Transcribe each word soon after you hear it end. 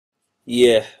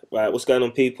Yeah, right. What's going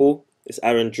on, people? It's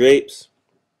Aaron Drapes,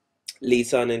 lead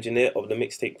sound engineer of the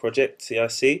Mixtape Project,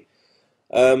 CIC.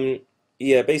 Um,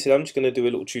 yeah, basically, I'm just going to do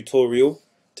a little tutorial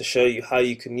to show you how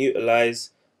you can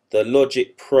utilize the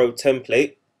Logic Pro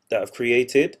template that I've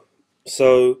created.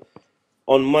 So,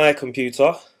 on my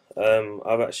computer,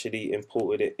 I've actually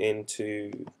imported it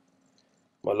into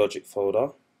my Logic folder,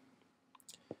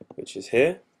 which is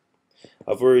here.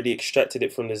 I've already extracted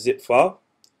it from the zip file.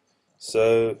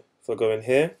 So, if I go in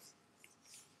here,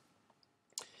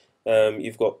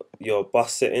 you've got your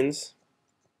bus settings.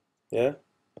 Yeah,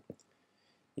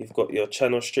 you've got your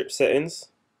channel strip settings,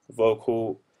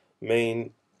 vocal,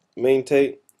 main, main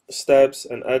tape, stabs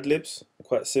and ad-libs,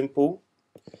 quite simple,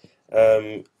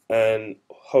 and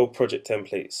whole project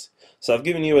templates. So I've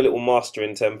given you a little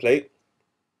mastering template,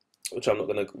 which I'm not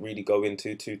going to really go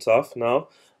into too tough now,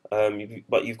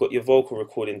 but you've got your vocal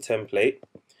recording template,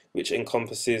 which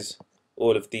encompasses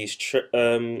all of these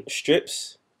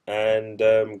strips and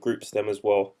groups them as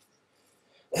well,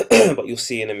 but you'll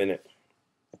see in a minute.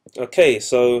 Okay,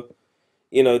 so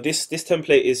this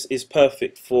template is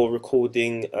perfect for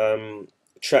recording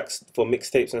tracks for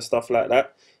mixtapes and stuff like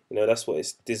that. That's what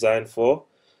it's designed for.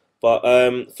 But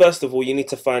first of all, you need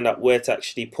to find out where to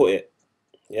actually put it.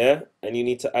 Yeah, and you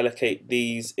need to allocate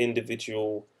these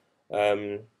individual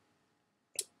um,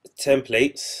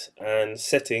 templates and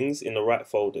settings in the right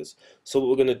folders. So what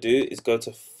we're going to do is go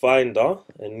to Finder,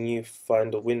 a new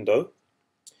Finder window.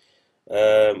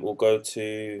 We'll go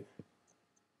to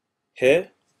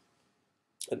here.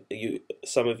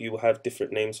 Some of you will have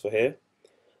different names for here,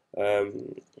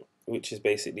 um, which is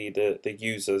basically the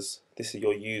users. This is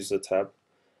your user tab,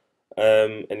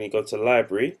 and you go to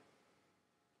library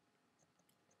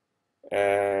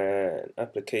and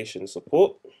application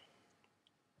support.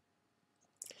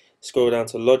 Scroll down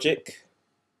to logic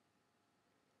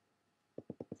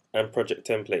and project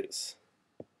templates.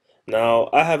 Now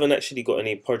I haven't actually got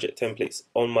any project templates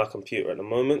on my computer at the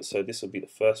moment, so this will be the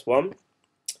first one.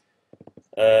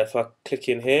 If I click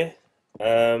in here,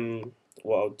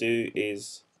 what I'll do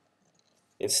is,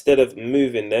 instead of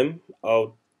moving them,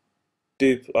 I'll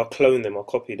clone them, I'll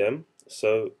copy them.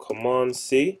 So Command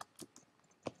C,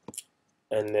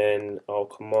 and then I'll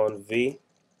Command V,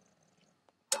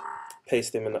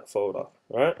 paste them in that folder,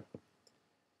 right?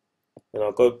 And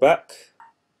I'll go back,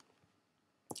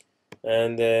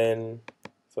 and then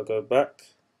if I go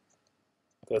back,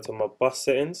 go to my bus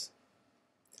settings,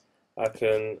 I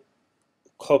can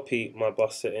copy my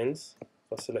bus settings.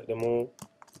 If I select them all,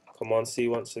 Command C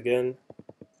once again,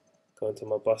 go into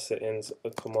my bus settings,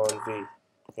 and Command V.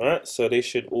 Right, so they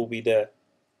should all be there.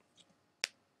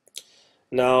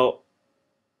 Now,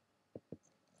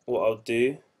 what I'll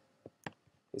do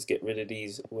is get rid of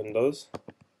these windows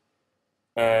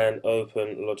and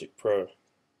open Logic Pro.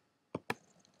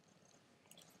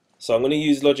 So I'm going to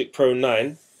use Logic Pro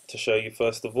 9 to show you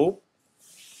first of all.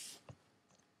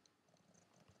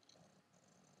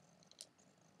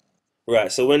 Right,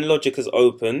 so when Logic is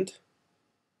opened,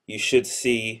 you should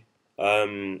see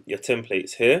your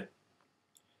templates here.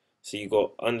 So you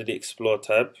got, under the Explore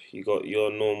tab, you got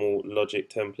your normal Logic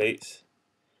templates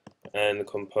and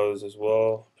Compose as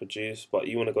well, Produce, but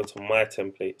you want to go to My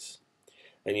Templates,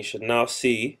 and you should now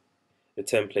see the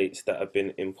templates that have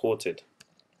been imported.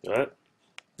 Right.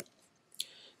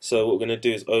 So what we're going to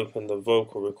do is open the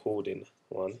vocal recording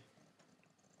one,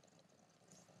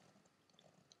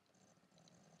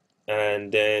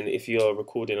 and then if you're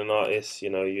recording an artist,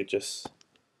 you just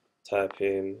type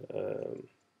in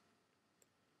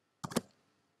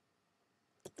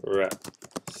rap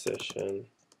session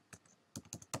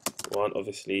one.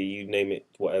 Obviously, you name it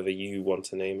whatever you want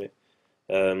to name it.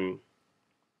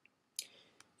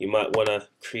 You might want to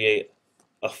create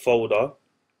a folder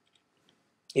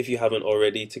if you haven't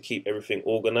already, to keep everything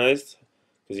organized,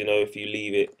 because if you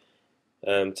leave it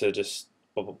to just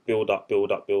build up,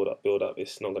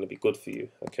 it's not going to be good for you.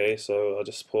 Okay, so I'll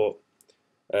just put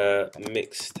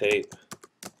mixtape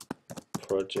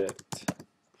project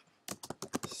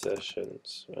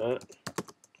sessions, right?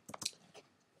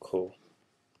 Cool.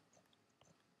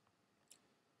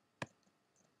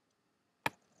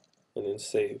 And then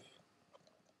save.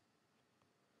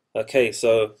 Okay,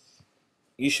 so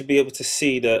you should be able to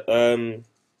see that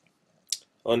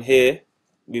on here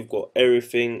we've got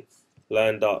everything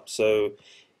lined up. So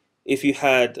if you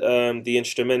had the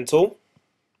instrumental,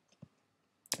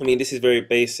 I mean, this is very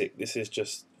basic, this is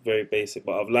just very basic,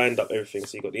 but I've lined up everything.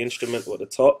 So you've got the instrumental at the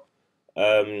top.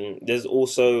 There's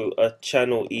also a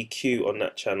channel EQ on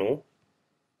that channel.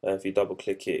 If you double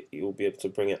click it, you'll be able to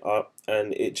bring it up,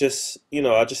 and it just,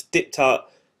 I just dipped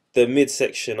out the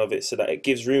midsection of it so that it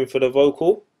gives room for the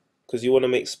vocal, because you want to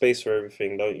make space for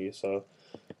everything, don't you? So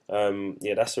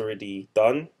yeah, that's already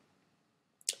done.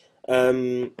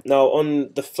 Now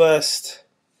on the first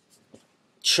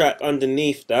track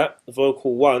underneath that,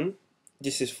 vocal 1,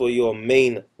 this is for your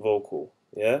main vocal,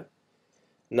 yeah?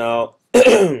 Now,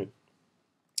 I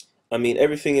mean,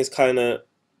 everything is kind of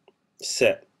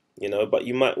set, you know, but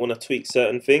you might want to tweak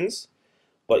certain things.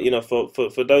 But, you know,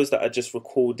 for those that are just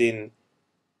recording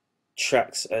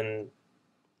tracks and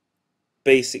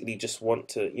basically just want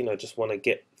to, you know, just want to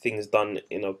get things done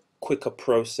in a quicker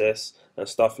process and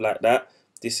stuff like that,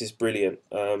 this is brilliant.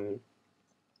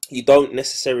 You don't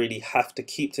necessarily have to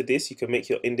keep to this. You can make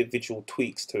your individual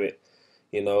tweaks to it,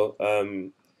 you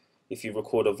know. If you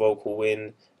record a vocal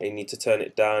in and you need to turn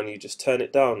it down, you just turn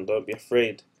it down. Don't be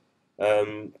afraid.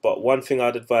 But one thing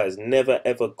I'd advise: never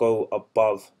ever go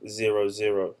above 0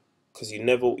 0, because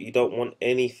you don't want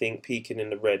anything peaking in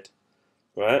the red,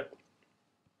 right?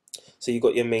 So you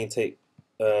got your main take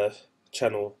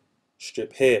channel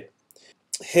strip here.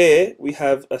 Here we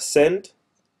have a send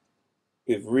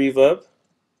with reverb,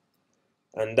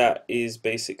 and that is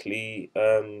basically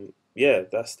yeah,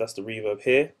 that's the reverb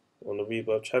here on the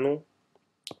reverb channel,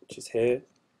 which is here.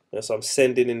 And so I'm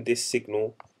sending in this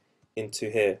signal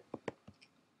into here,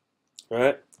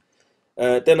 right?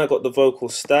 Then I got the vocal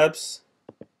stabs.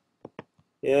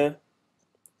 Yeah,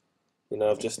 you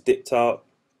know, I've just dipped out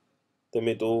the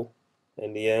middle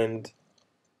and the end,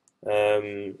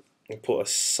 and put a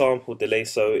sample delay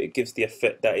so it gives the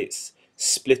effect that it's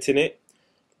splitting it.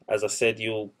 As I said,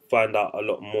 you'll find out a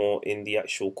lot more in the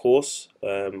actual course,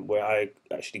 where I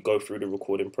actually go through the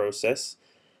recording process.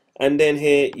 And then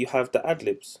here you have the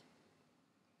ad-libs.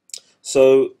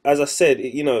 So as I said,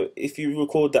 you know, if you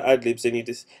record the ad-libs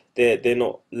and they're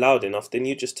not loud enough, then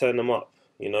you just turn them up,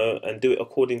 you know, and do it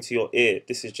according to your ear.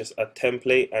 This is just a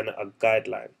template and a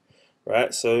guideline,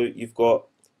 right? So you've got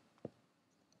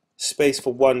space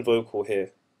for one vocal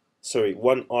here, sorry,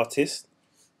 one artist.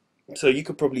 So you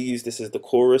could probably use this as the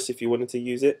chorus if you wanted to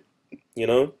use it, you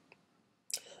know.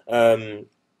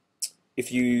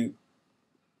 If you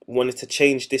wanted to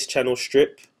change this channel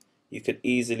strip, you could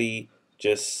easily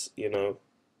just, you know,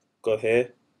 go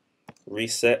here,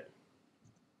 reset,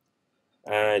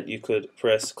 and you could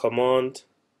press Command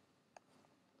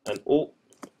and Alt,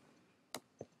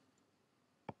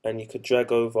 and you could drag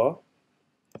over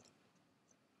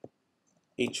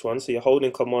each one. So you're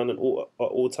holding Command and Alt at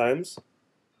all times,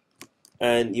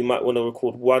 and you might want to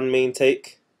record one main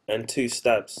take and 2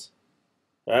 stabs,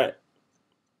 right?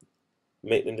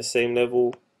 Make them the same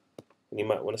level, and you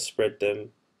might want to spread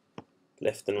them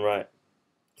left and right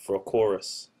for a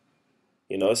chorus,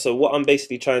 you know. So what I'm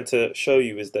basically trying to show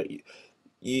you is that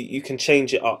you can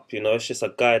change it up, you know. It's just a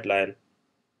guideline,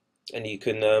 and you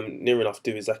can near enough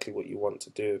do exactly what you want to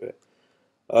do with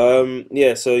it.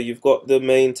 Yeah, so you've got the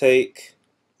main take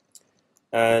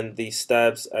and the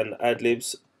stabs and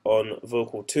ad-libs on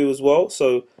vocal 2 as well.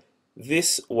 So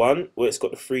this one, where it's got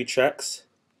the 3 tracks,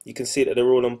 you can see that they're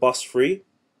all on bus 3,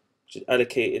 which is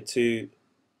allocated to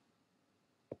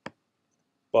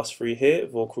bus 3 here,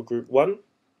 vocal group 1.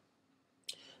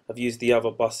 I've used the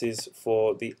other buses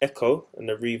for the echo and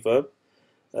the reverb.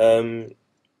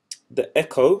 The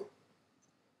echo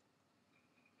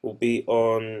will be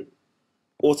on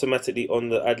automatically on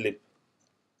the ad-lib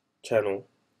channel,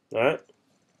 right?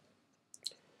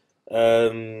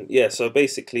 Yeah, so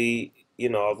basically, you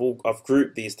know, I've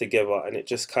grouped these together, and it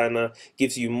just kind of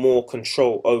gives you more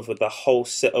control over the whole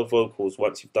set of vocals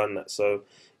once you've done that. So,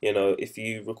 you know, if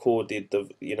you recorded the,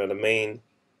 you know, the main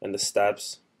and the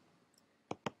stabs,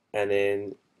 and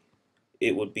then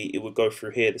it would go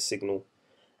through here, the signal.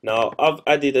 Now I've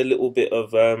added a little bit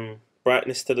of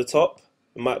brightness to the top.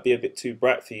 It might be a bit too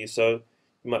bright for you, so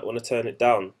you might want to turn it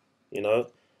down, you know.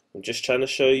 I'm just trying to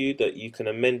show you that you can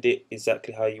amend it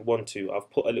exactly how you want to.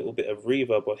 I've put a little bit of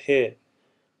reverb on here,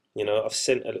 you know. I've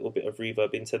sent a little bit of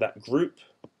reverb into that group,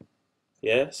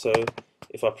 yeah. So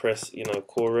if I press, you know,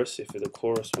 chorus, if the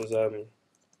chorus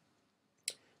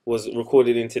was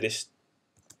recorded into this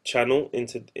channel,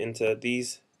 into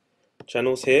these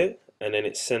channels here, and then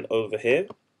it's sent over here,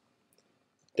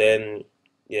 then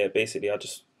yeah, basically I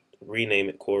just rename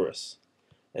it chorus,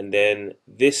 and then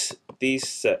these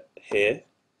set here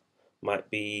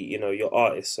might be, you know, your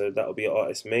artist, so that will be your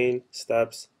artist main,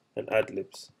 stabs, and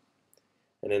ad-libs,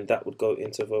 and then that would go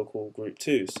into vocal group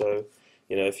 2. So,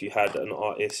 you know, if you had an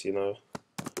artist, you know,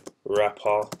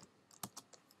 rapper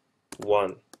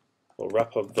 1 or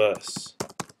rapper verse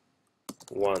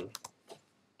 1,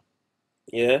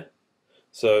 yeah.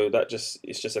 So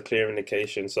it's just a clear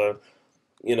indication. So,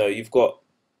 you know, you've got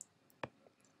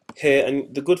here,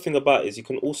 and the good thing about it is you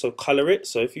can also color it.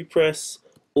 So if you press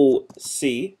Alt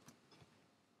C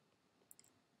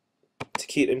to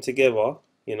keep them together,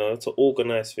 you know, to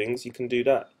organize things, you can do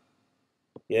that.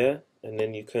 Yeah, and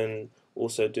then you can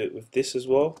also do it with this as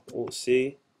well. Alt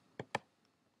C.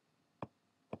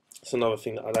 It's another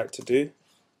thing that I like to do.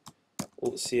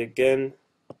 Alt C again.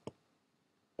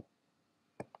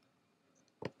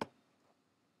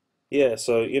 Yeah,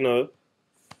 so you know,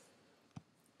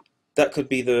 that could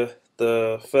be the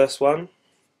first one.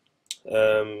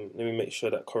 Let me make sure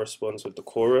that corresponds with the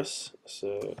chorus.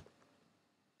 So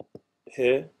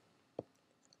here,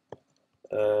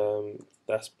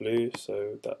 that's blue,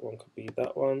 so that one could be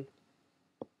that one.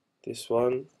 This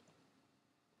one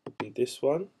would be this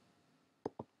one,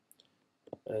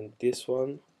 and this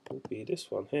one would be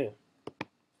this one here.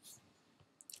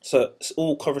 So it's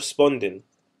all corresponding,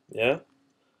 yeah.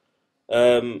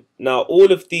 Now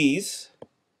all of these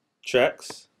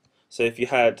tracks. So if you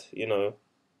had, you know,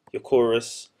 your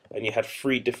chorus and you had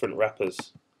 3 different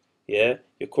rappers, yeah,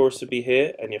 your chorus would be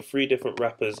here, and your 3 different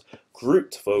rappers'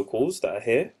 grouped vocals that are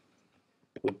here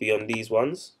would be on these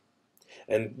ones,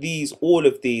 and these, all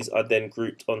of these are then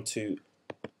grouped onto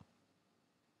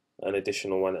an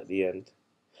additional one at the end.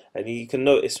 And you can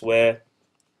notice where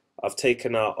I've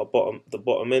taken out the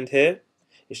bottom end here.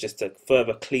 It's just to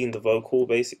further clean the vocal,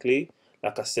 basically.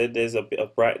 Like I said, there's a bit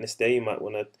of brightness there. You might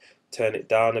want to turn it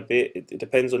down a bit. It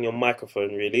depends on your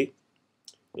microphone, really,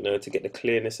 you know, to get the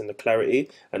clearness and the clarity.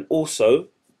 And also,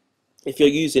 if you're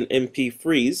using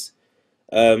MP3s,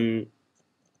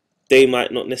 they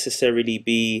might not necessarily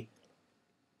be,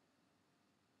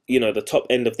 you know, the top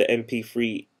end of the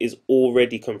MP3 is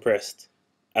already compressed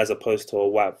as opposed to a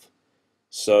WAV.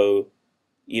 So,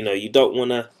 you know, you don't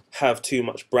want to have too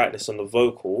much brightness on the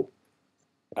vocal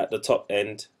at the top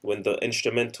end when the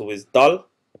instrumental is dull.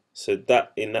 So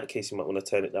that, in that case, you might want to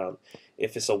turn it down.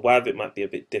 If it's a WAV, it might be a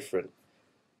bit different.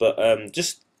 But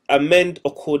just amend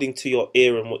according to your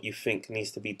ear and what you think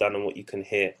needs to be done and what you can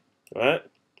hear. Right?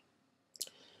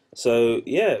 So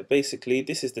yeah, basically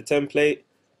this is the template.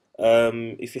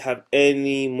 If you have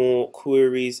any more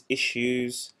queries,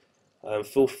 issues,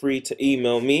 feel free to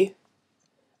email me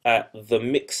at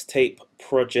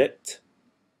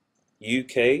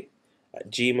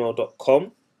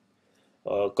themixtapeprojectuk@gmail.com.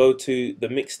 Go to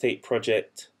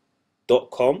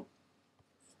themixtapeproject.com,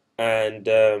 and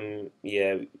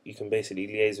yeah, you can basically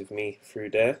liaise with me through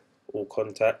there, all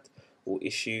contact, all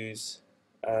issues,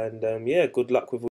 and yeah, good luck with